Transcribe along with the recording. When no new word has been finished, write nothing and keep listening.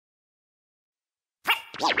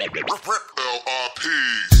Some of the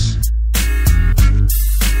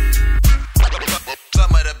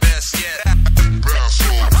best yet.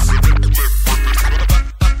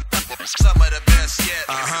 Some of the best yet.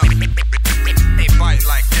 They bite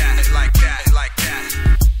like that, like that, like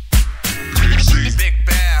that. Big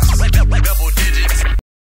bass, double digits.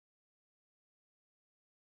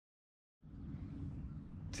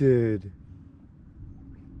 Dude.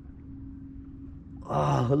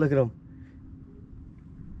 Oh, look at him.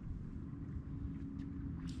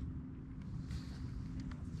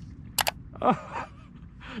 Oh,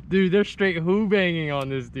 dude, they're straight who banging on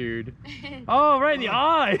this dude. Oh, right in the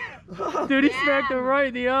eye. Dude, he smacked him right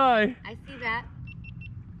in the eye. I see that.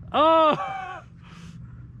 Oh.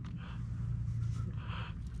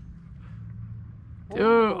 Dude,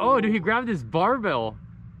 oh, dude, he grabbed his barbell.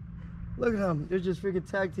 Look at him. They're just freaking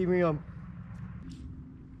tag teaming him.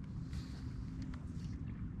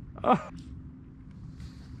 Oh.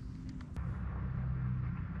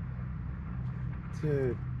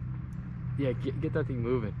 Dude. Yeah, get that thing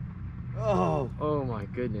moving. Oh. Oh my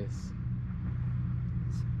goodness.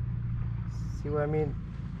 See what I mean?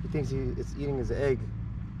 He thinks it's eating his egg.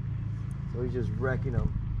 So he's just wrecking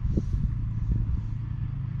him.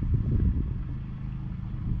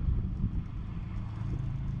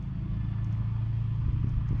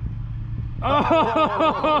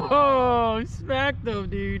 Oh, he smacked him,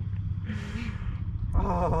 dude.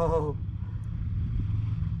 Oh.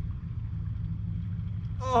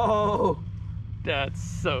 Oh. That's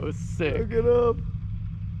so sick. Look it up.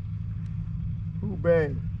 Who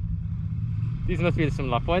bang? These must be some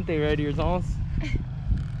La Fuente Redear Sunfish.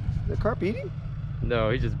 The carp eating? No,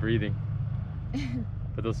 he's just breathing.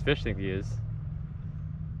 But those fish think he is.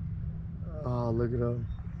 Oh, look at him.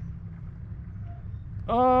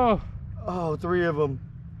 Oh. Oh, 3 of them.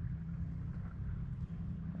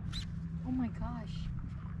 Oh my gosh.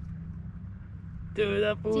 Dude,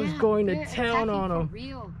 that fool's going to town on him. For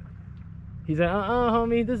real. He's like,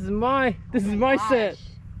 homie, this is my set.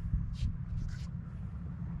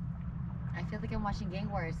 I feel like I'm watching Gang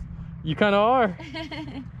Wars. You kind of are.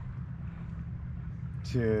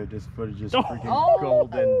 Dude, this footage is Oh. freaking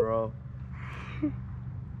golden, bro.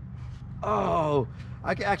 Oh,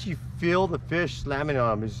 I can actually feel the fish slamming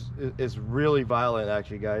on him. It's really violent,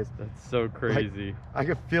 actually, guys. That's so crazy. I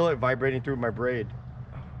can feel it vibrating through my braid.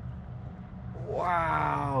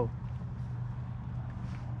 Wow.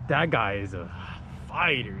 That guy is a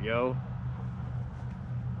fighter, yo.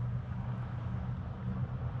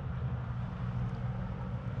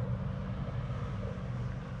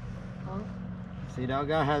 Oh. See, that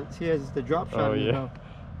guy has the drop shot. Oh, yeah.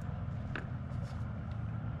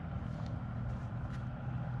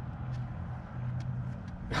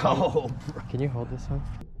 Oh, bro. Can you hold this one?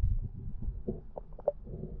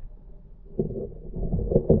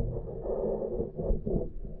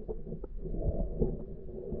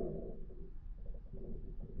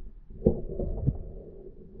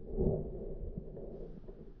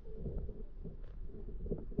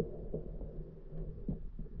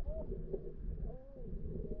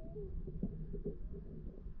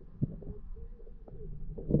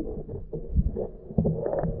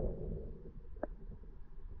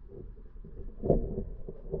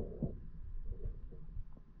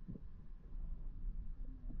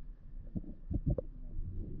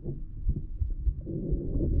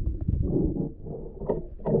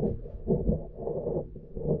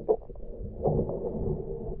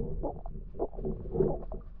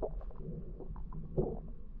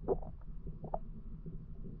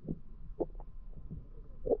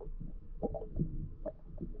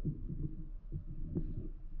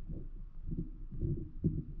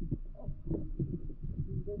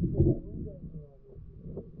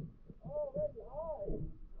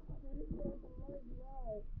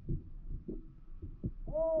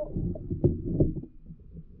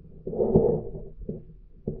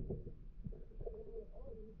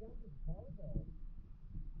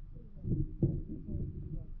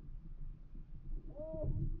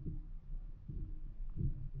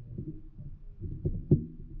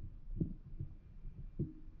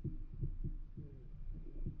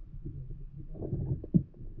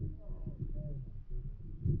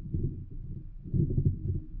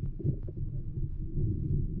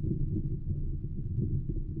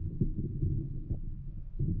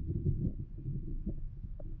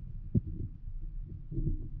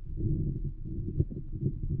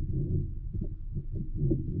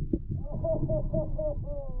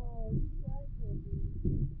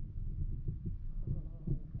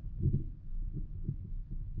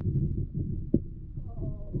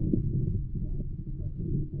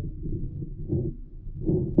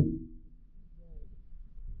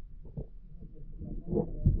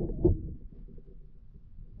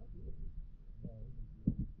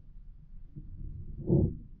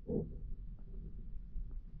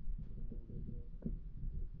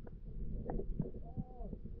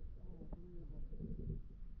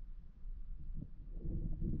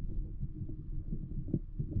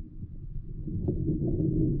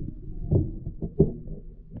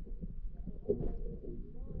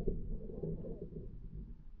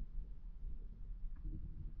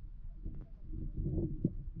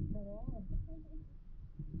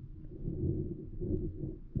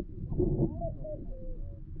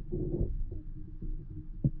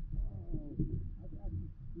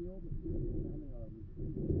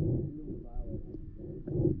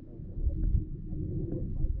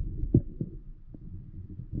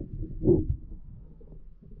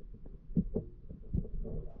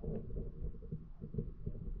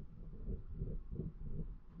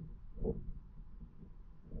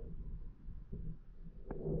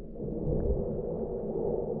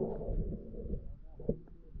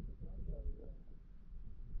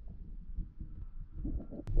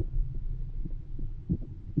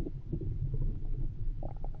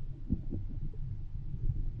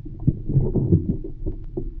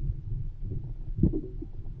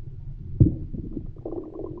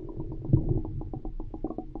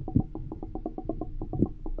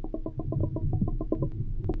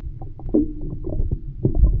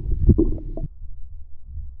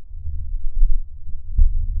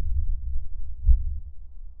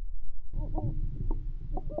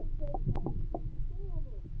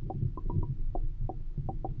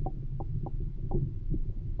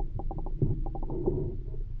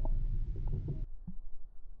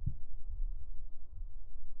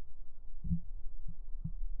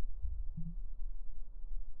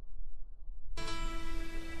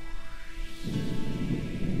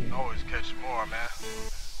 Always catch more, man.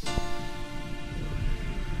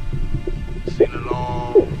 Seen it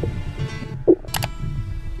all.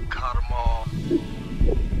 Caught them all.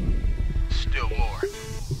 Still more.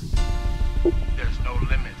 There's no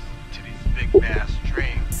limits to these big bass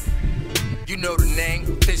streams. You know the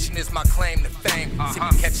name, fishing is my claim to fame. See me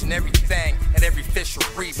catching everything and every fish will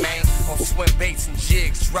read, man. On swim baits and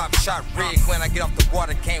jigs, drop shot rig. When I get off the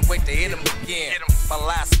water, can't wait to hit them again. My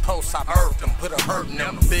last post, I birthed them, put a hurt in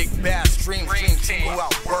them. Big bass dream team, go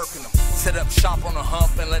out working them. Set up shop on a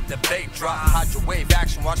hump and let the bait drop. Hide your wave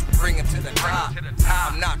action, watch me bring him to the top.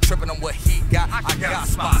 I'm not tripping on what he got. I got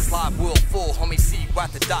spot, slide wheel full, homie. See you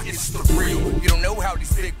at the dock, it's the real. You don't know how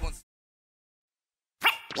these big ones.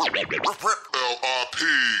 LRPs.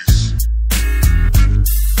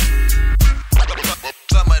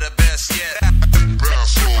 Some of the best yet.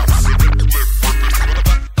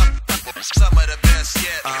 Some of the best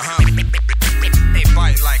yet. They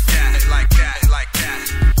bite like that, like that, like that.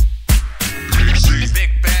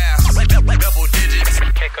 Big bass, double digits.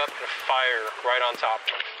 Pick up the fire right on top.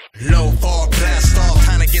 Low fog, blast off,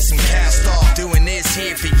 time to get some cast off. Doing this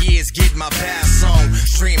here for years, get my bass on.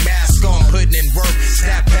 Stream mask on, putting in work.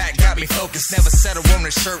 Snap back, got me focused, never settle on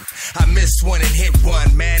a shirt. I missed one and hit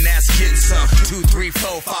one, man, that's getting some. 2, 3,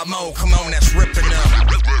 4, 5 more, come on, that's ripping up.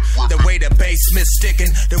 The way the bass smith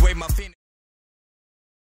sticking, the way my fin